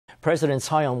President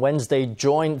Tsai on Wednesday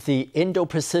joined the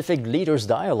Indo-Pacific Leaders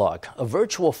Dialogue, a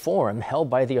virtual forum held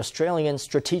by the Australian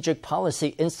Strategic Policy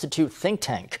Institute think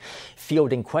tank.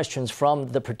 Fielding questions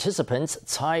from the participants,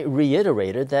 Tsai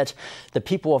reiterated that the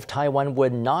people of Taiwan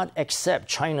would not accept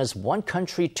China's one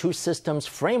country, two systems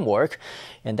framework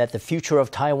and that the future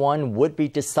of Taiwan would be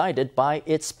decided by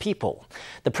its people.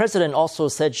 The president also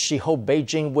said she hoped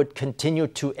Beijing would continue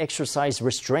to exercise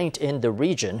restraint in the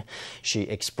region. She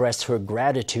expressed her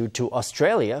gratitude to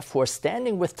Australia for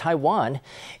standing with Taiwan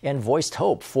and voiced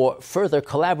hope for further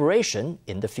collaboration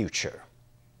in the future.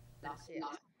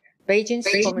 Beijing's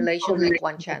formulation of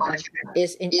one China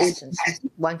is in essence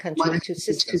one country, two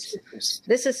systems.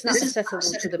 This is not acceptable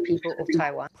to the people of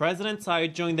Taiwan. President Tsai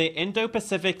joined the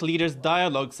Indo-Pacific Leaders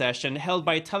Dialogue session held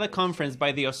by teleconference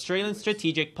by the Australian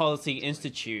Strategic Policy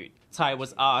Institute. Tsai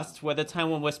was asked whether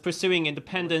Taiwan was pursuing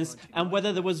independence and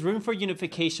whether there was room for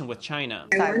unification with China.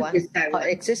 Taiwan, our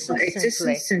existence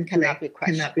simply cannot be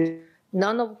questioned,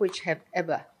 none of which have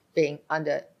ever been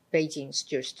under Beijing's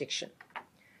jurisdiction.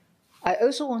 I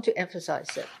also want to emphasize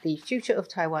that the future of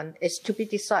Taiwan is to be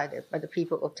decided by the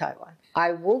people of Taiwan.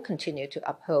 I will continue to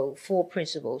uphold four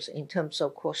principles in terms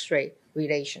of cross-strait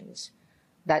relations,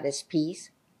 that is peace,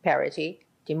 parity,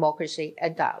 democracy,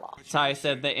 and dialogue. Tsai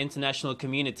said the international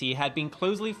community had been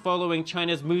closely following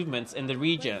China's movements in the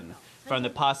region, from the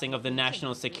passing of the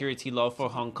national security law for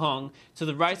Hong Kong to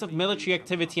the rise of military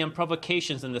activity and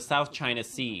provocations in the South China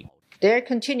Sea. There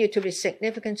continue to be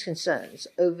significant concerns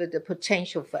over the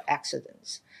potential for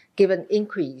accidents, given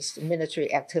increased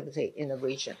military activity in the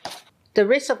region. The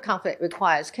risk of conflict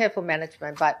requires careful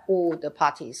management by all the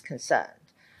parties concerned.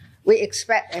 We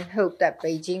expect and hope that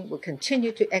Beijing will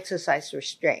continue to exercise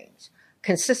restraint,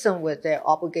 consistent with their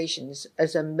obligations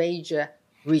as a major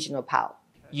regional power.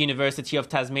 University of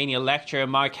Tasmania lecturer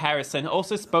Mark Harrison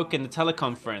also spoke in the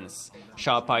teleconference.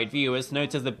 Sharp-eyed viewers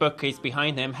noticed the bookcase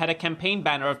behind him had a campaign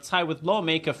banner of Tsai with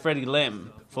lawmaker Freddie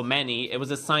Lim. For many, it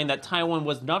was a sign that Taiwan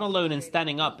was not alone in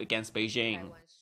standing up against Beijing.